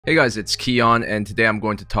Hey guys, it's Kiiyon, and today I'm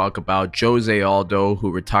going to talk about Jose Aldo, who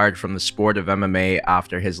retired from the sport of MMA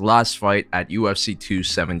after his last fight at UFC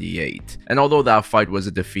 278. And although that fight was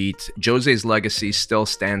a defeat, Jose's legacy still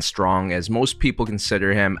stands strong as most people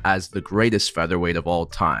consider him as the greatest featherweight of all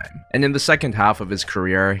time. And in the second half of his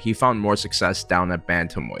career, he found more success down at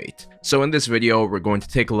bantamweight. So in this video, we're going to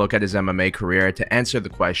take a look at his MMA career to answer the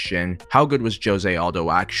question, how good was Jose Aldo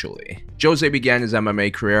actually? Jose began his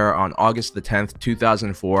MMA career on August the 10th,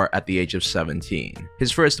 2004 at the age of 17.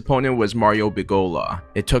 His first opponent was Mario Bigola.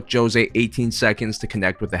 It took Jose 18 seconds to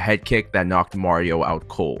connect with a head kick that knocked Mario out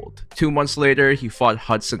cold. 2 months later, he fought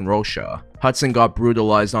Hudson Rocha. Hudson got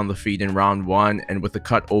brutalized on the feet in round 1, and with a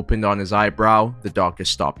cut opened on his eyebrow, the doctor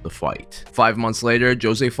stopped the fight. 5 months later,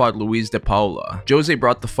 Jose fought Luis de Paula. Jose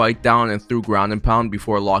brought the fight down and threw ground and pound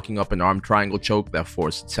before locking up an arm triangle choke that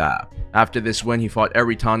forced a tap. After this win, he fought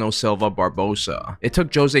Eritano Silva Barbosa. It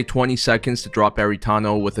took Jose 20 seconds to drop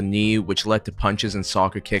Eritano with a knee, which led to punches and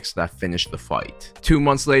soccer kicks that finished the fight. 2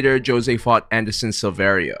 months later, Jose fought Anderson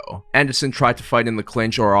Silverio. Anderson tried to fight in the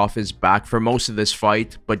clinch or off his back for most of this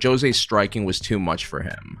fight, but Jose's striking was too much for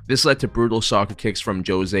him. This led to brutal soccer kicks from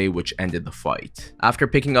Jose, which ended the fight. After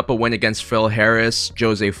picking up a win against Phil Harris,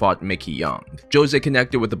 Jose fought Mickey Young. Jose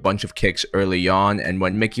connected with a bunch of kicks early on, and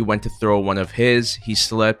when Mickey went to throw one of his, he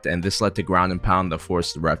slipped, and this led to ground and pound that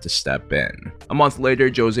forced the ref to step in. A month later,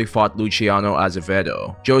 Jose fought Luciano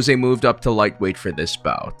Azevedo. Jose moved up to lightweight for this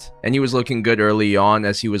bout, and he was looking good early on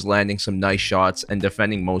as he was landing some nice shots and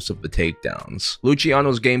defending most of the takedowns.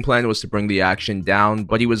 Luciano's game plan was to bring the action down,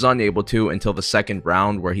 but he was unable to until the second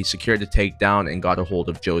round, where he secured a takedown and got a hold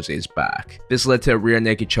of Jose's back. This led to a rear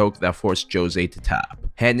naked choke that forced Jose to tap,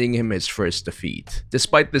 handing him his first defeat.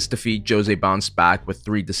 Despite this defeat, Jose bounced back with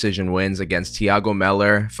 3 decision wins against Thiago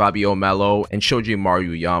Meller, Fabio Melo, and Shoji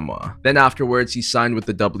Maruyama. Then afterwards, he signed with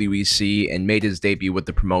the WEC and made his debut with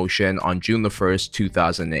the promotion on June 1st,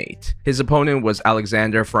 2008. His opponent was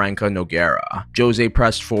Alexander Franca Nogueira. Jose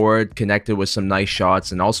pressed forward, connected with some nice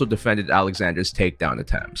shots, and also defended Alexander's takedown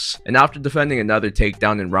attempts. And after defending another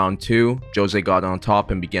takedown in round 2, Jose got on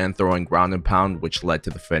top and began throwing ground and pound, which led to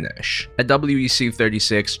the finish. At WEC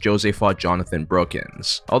 36, Jose fought Jonathan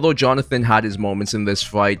Brookins. Although Jonathan had his moments in this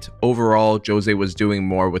fight, overall, Jose was doing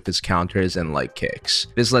more with his counters and light kicks.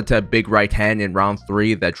 This led to a big right hand in round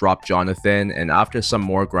 3 that dropped Jonathan, and after some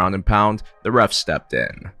more ground and pound, the ref stepped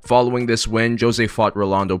in. Following this win, Jose fought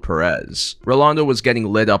Rolando Perez. Rolando was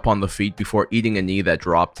getting lit up on the feet before eating a knee that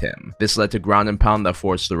dropped him. This led to ground and pound that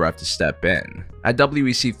forced the ref to step in. At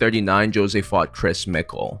WEC 39, Jose fought Chris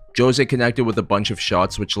Mickle. Jose connected with a bunch of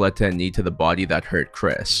shots, which led to a knee to the body that hurt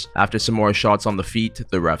Chris. After some more shots on the feet,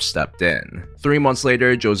 the ref stepped in. 3 months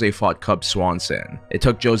later, Jose fought Cub Swanson. It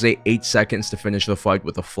took Jose 8 seconds to finish the fight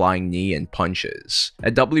with a flying knee and punches.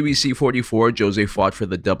 At WEC 44, Jose fought for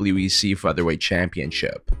the WEC Featherweight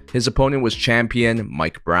Championship. His opponent was champion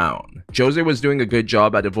Mike Brown. Jose was doing a good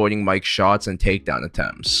job at avoiding Mike's shots and takedown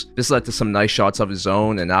attempts. This led to some nice shots of his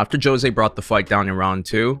own, and after Jose brought the fight down in round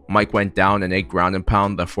 2, Mike went down and ate ground and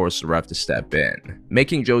pound that forced the ref to step in,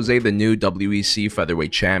 making Jose the new WEC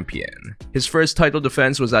Featherweight Champion. His first title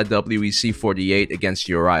defense was at WEC 48 against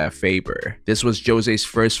Uriah Faber. This was Jose's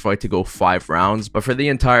first fight to go 5 rounds, but for the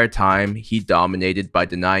entire time, he dominated by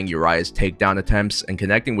denying Uriah's takedown attempts and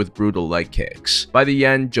connecting with brutal leg kicks. By the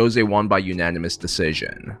end, Jose won by unanimous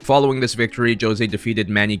decision. Following this victory, Jose defeated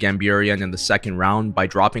Manny Gambirian in the second round by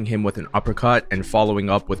dropping him with an uppercut and following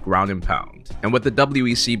up with ground and pound. And with the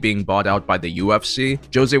WEC being bought out by the UFC,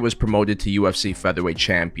 Jose was promoted to UFC Featherweight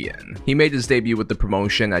Champion. He made his debut with the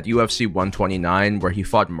promotion at UFC 129, where he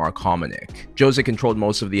fought Mark Hominick. Jose controlled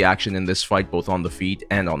most of the action in this fight both on the feet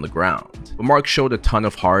and on the ground. But Mark showed a ton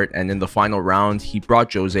of heart, and in the final round, he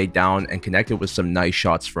brought Jose down and connected with some nice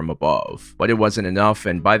shots from above. But it wasn't enough,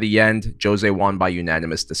 and by the end, Jose won by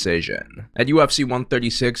unanimous decision. At UFC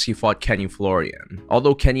 136, he fought Kenny Florian.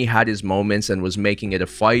 Although Kenny had his moments and was making it a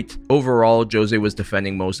fight, overall, Jose was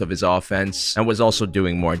defending most of his offense and was also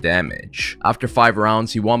doing more damage. After 5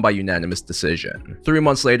 rounds, he won by unanimous decision. 3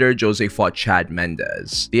 months later, Jose fought Chad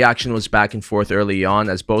Mendez. The action was back and forth early on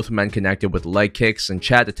as both men connected with leg kicks, and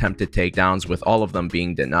Chad attempted takedowns, with all of them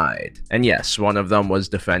being denied. And yes, one of them was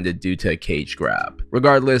defended due to a cage grab.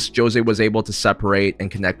 Regardless, Jose was able to separate and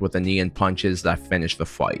connect with a knee and punches that finished the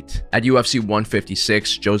fight. At UFC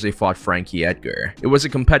 156, Jose fought Frankie Edgar. It was a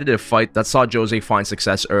competitive fight that saw Jose find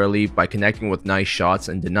success early by connecting with nice shots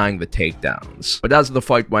and denying the takedowns. But as the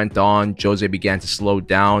fight went on, Jose began to slow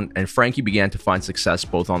down, and Frankie began to find success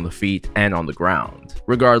both on the feet and on the ground.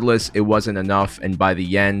 Regardless, it wasn't enough, and by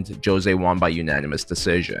the end, Jose won by unanimous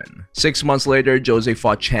decision. 6 months later, Jose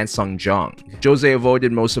fought Chan Sung Jung. Jose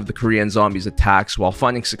avoided most of the Korean Zombie's attacks while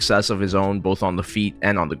finding success of his own both on the feet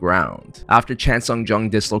and on the ground. After Chan Sung Jung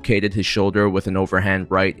dislocated his shoulder with an overhand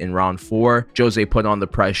right in round 4, Jose put on the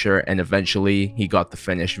pressure and eventually he got the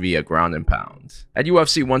finish via ground and pound. At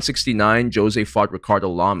UFC 169, Jose fought Ricardo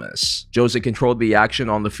Lamas. Jose controlled the action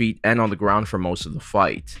on the feet and on the ground for most of the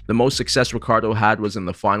fight. The most success Ricardo had was in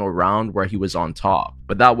the final round where he was on top,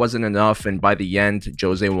 but that wasn't enough, and by the end,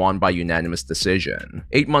 Jose won by unanimous decision.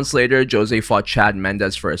 8 months later, Jose fought Chad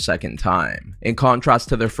Mendes for a second time. In contrast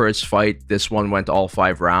to their first fight, this one went all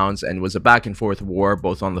 5 rounds and was a back and forth war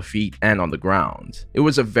both on the feet and on the ground. It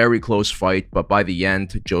was a very close fight, but by the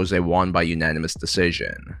end, Jose won by unanimous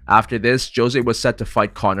decision. After this, Jose was set to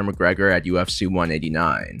fight Conor McGregor at UFC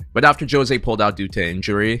 189. But after Jose pulled out due to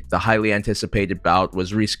injury, the highly anticipated bout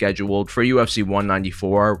was rescheduled for UFC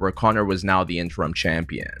 194, where Conor was now the interim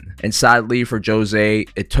champion. And sadly for Jose,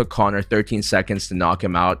 it took Conor 13 seconds to knock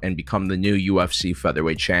him out and become the new UFC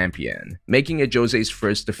featherweight champion, making it Jose's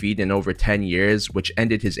first defeat in over 10 years, which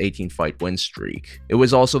ended his 18-fight win streak. It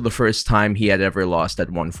was also the first time he had ever lost at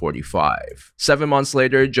 145. 7 months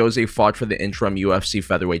later, Jose fought for the interim UFC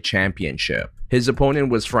featherweight championship. His opponent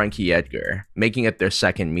was Frankie Edgar, making it their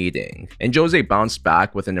second meeting, and Jose bounced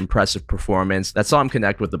back with an impressive performance that saw him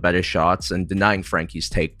connect with the better shots and denying Frankie's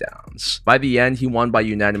takedowns. By the end, he won by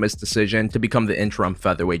unanimous decision to become the interim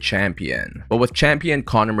featherweight champion. But with champion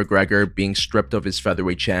Conor McGregor being stripped of his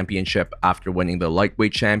featherweight championship after winning the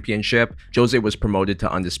lightweight championship, Jose was promoted to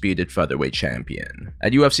undisputed featherweight champion.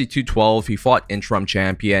 At UFC 212, he fought interim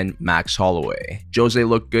champion Max Holloway. Jose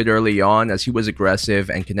looked good early on as he was aggressive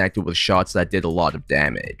and connected with shots that did a lot of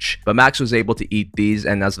damage, but Max was able to eat these,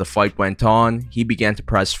 and as the fight went on, he began to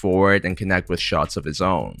press forward and connect with shots of his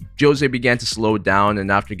own. Jose began to slow down,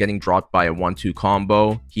 and after getting dropped by a 1-2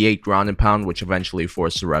 combo, he ate ground and pound, which eventually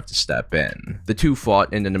forced the ref to step in. The two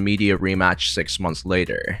fought in an immediate rematch 6 months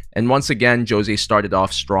later, and once again Jose started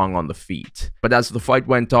off strong on the feet, but as the fight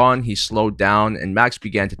went on, he slowed down and Max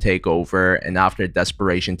began to take over, and after a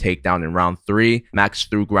desperation takedown in round 3, Max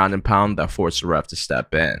threw ground and pound that forced the ref to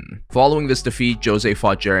step in. Following this defeat, Jose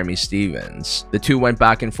fought Jeremy Stephens. The two went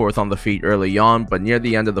back and forth on the feet early on, but near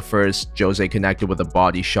the end of the first, Jose connected with a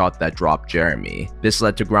body shot that dropped Jeremy. This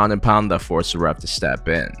led to ground and pound that forced the ref to step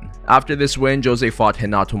in. After this win, Jose fought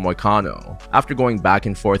Renato Moicano. After going back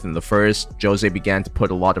and forth in the first, Jose began to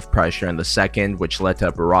put a lot of pressure in the second, which led to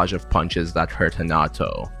a barrage of punches that hurt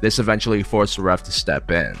Renato. This eventually forced the ref to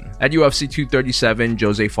step in. At UFC 237,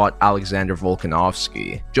 Jose fought Alexander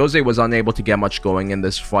Volkanovski. Jose was unable to get much going in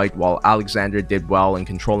this fight, while Alexander did well in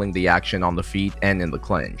controlling the action on the feet and in the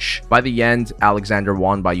clinch. By the end, Alexander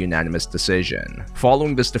won by unanimous decision.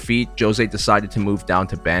 Following this defeat, Jose decided to move down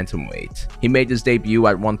to bantamweight. He made his debut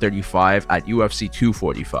at 135 at UFC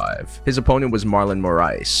 245. His opponent was Marlon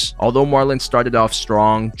Moraes. Although Marlon started off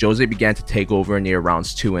strong, Jose began to take over near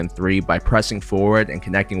rounds 2 and 3 by pressing forward and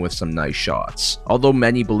connecting with some nice shots. Although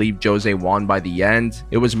many believed Jose won by the end,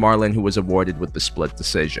 it was Marlon who was awarded with the split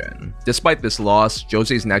decision. Despite this loss,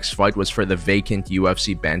 Jose's next fight was for the vacant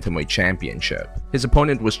UFC Bantamweight Championship. His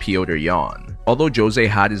opponent was Petr Yan. Although Jose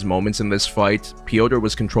had his moments in this fight, Petr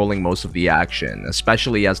was controlling most of the action,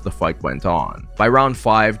 especially as the fight went on. By round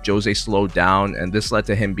 5, Jose slowed down, and this led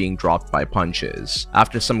to him being dropped by punches.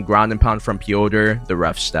 After some ground and pound from Petr, the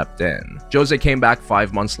ref stepped in. Jose came back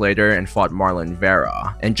 5 months later and fought Marlon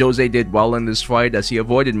Vera, and Jose did well in this fight as he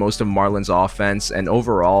avoided most of Marlon's offense and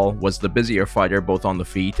overall was the busier fighter both on the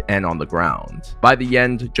feet and on the ground. By the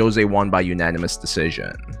end, Jose won by unanimous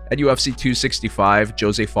decision. At UFC 265,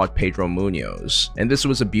 Jose fought Pedro Munoz, and this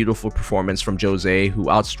was a beautiful performance from Jose, who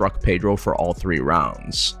outstruck Pedro for all 3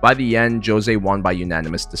 rounds. By the end, Jose won by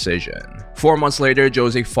unanimous decision. 4 months later,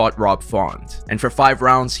 Jose fought Rob Font, and for 5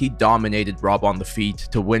 rounds, he dominated Rob on the feet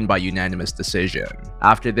to win by unanimous decision.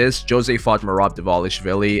 After this, Jose fought Merab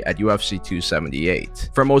Dvalishvili at UFC 278.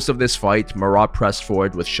 For most of this fight, Merab pressed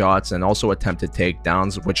forward with shots and also attempted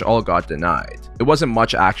takedowns, which all got denied. It wasn't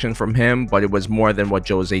much action from him, but it was more than what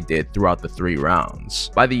Jose did throughout the 3 rounds.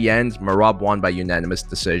 By the end, Merab won by unanimous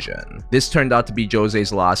decision. This turned out to be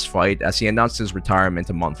Jose's last fight as he announced his retirement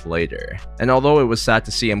a month later. And although it was sad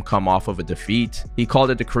to see him come off of a defeat, he called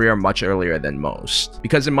it a career much earlier than most.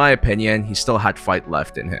 Because in my opinion, he still had fight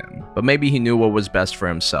left in him. But maybe he knew what was best for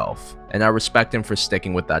himself, and I respect him for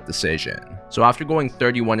sticking with that decision. So after going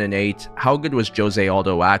 31-8, how good was Jose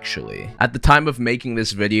Aldo actually? At the time of making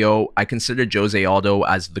this video, I considered Jose Aldo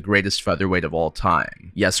as the greatest featherweight of all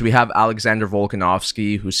time. Yes, we have Alexander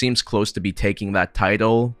Volkanovski, who seems close to be taking that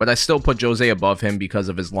title, but I still put Jose above him because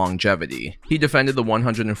of his longevity. He defended the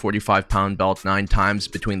 145-pound belt 9 times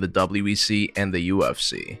between the WEC and the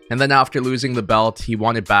UFC. And then after losing the belt, he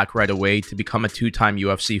won it back right away to become a 2-time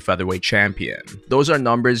UFC featherweight champion. Those are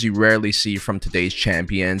numbers you rarely see from today's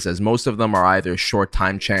champions, as most of them are either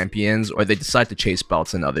short-time champions or they decide to chase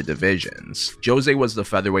belts in other divisions. Jose was the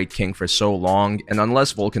featherweight king for so long, and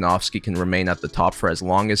unless Volkanovski can remain at the top for as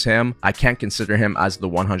long as him, I can't consider him as the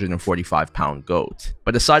 145-pound GOAT.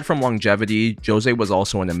 But aside from longevity, Jose was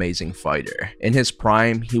also an amazing fighter. In his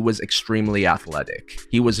prime, he was extremely athletic.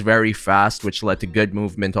 He was very fast, which led to good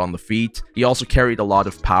movement on the feet. He also carried a lot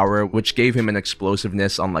of power, which gave him an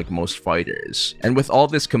explosiveness unlike most fighters. And with all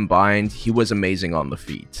this combined, he was amazing on the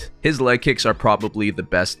feet. His leg kicks are probably the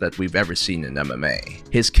best that we've ever seen in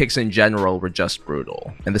MMA. His kicks in general were just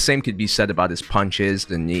brutal. And the same could be said about his punches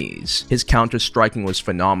and knees. His counter striking was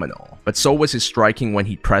phenomenal, but so was his striking when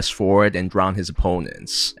he pressed forward and drowned his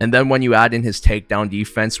opponents. And then when you add in his takedown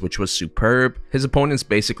defense, which was superb, his opponents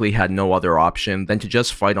basically had no other option than to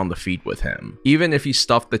just fight on the feet with him. Even if he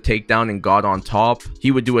stuffed the takedown and got on top,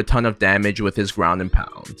 he would do a ton of damage with his ground and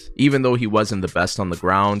pound. Even though he wasn't the best on the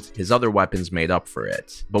ground, his other weapons made up for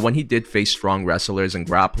it. But when he did face strong wrestlers and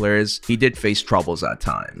grapplers, he did face troubles at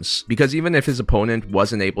times. Because even if his opponent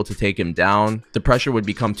wasn't able to take him down, the pressure would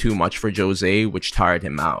become too much for Jose, which tired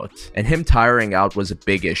him out. And him tiring out was a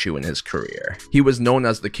big issue in his career. He was known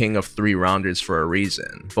as the king of 3-rounders for a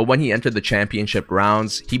reason. But when he entered the championship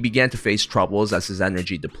rounds, he began to face troubles as his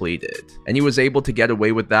energy depleted. And he was able to get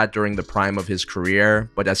away with that during the prime of his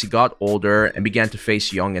career, but as he got older and began to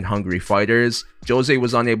face young and hungry fighters, Jose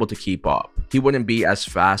was unable to keep up. He wouldn't be as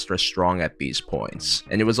fast or strong at these points,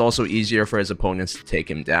 and it was also easier for his opponents to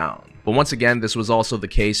take him down. But once again, this was also the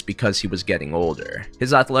case because he was getting older.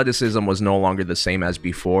 His athleticism was no longer the same as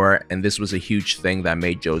before, and this was a huge thing that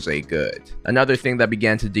made Jose good. Another thing that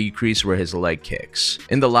began to decrease were his leg kicks.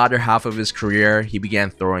 In the latter half of his career, he began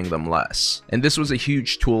throwing them less, and this was a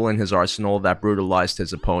huge tool in his arsenal that brutalized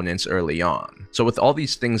his opponents early on. So with all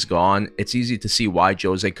these things gone, it's easy to see why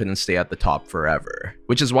Jose couldn't stay at the top forever,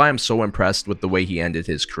 which is why I'm so impressed with the way he ended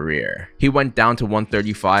his career. He went down to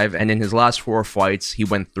 135, and in his last 4 fights, he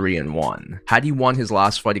went 3-1. Had he won his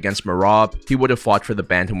last fight against Merab, he would have fought for the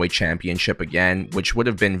bantamweight championship again, which would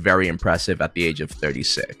have been very impressive at the age of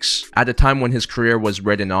 36. At a time when his career was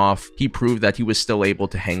written off, he proved that he was still able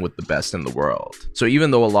to hang with the best in the world. So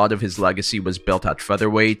even though a lot of his legacy was built at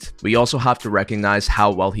featherweight, we also have to recognize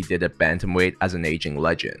how well he did at bantamweight as an aging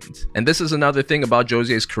legend. And this is another thing about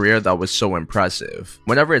Jose's career that was so impressive.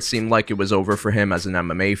 Whenever it seemed like it was over for him as an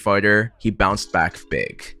MMA fighter, he bounced back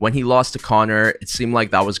big. When he lost to Conor, it seemed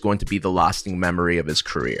like that was going to be the lasting memory of his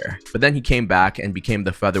career. But then he came back and became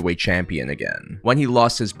the featherweight champion again. When he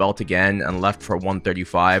lost his belt again and left for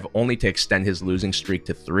 135 only to extend his losing streak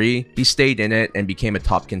to 3, he stayed in it and became a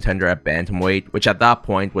top contender at bantamweight, which at that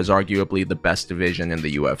point was arguably the best division in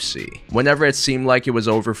the UFC. Whenever it seemed like it was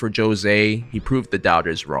over for Jose, he proved the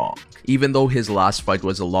doubters wrong. Even though his last fight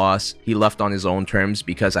was a loss, he left on his own terms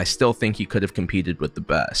because I still think he could have competed with the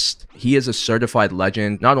best. He is a certified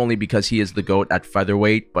legend, not only because he is the GOAT at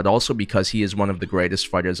featherweight, but also because he is one of the greatest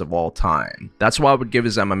fighters of all time. That's why I would give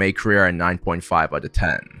his MMA career a 9.5 out of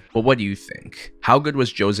 10. But what do you think? How good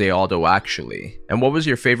was Jose Aldo actually? And what was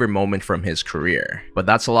your favorite moment from his career? But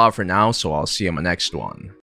that's a lot for now, so I'll see you in my next one.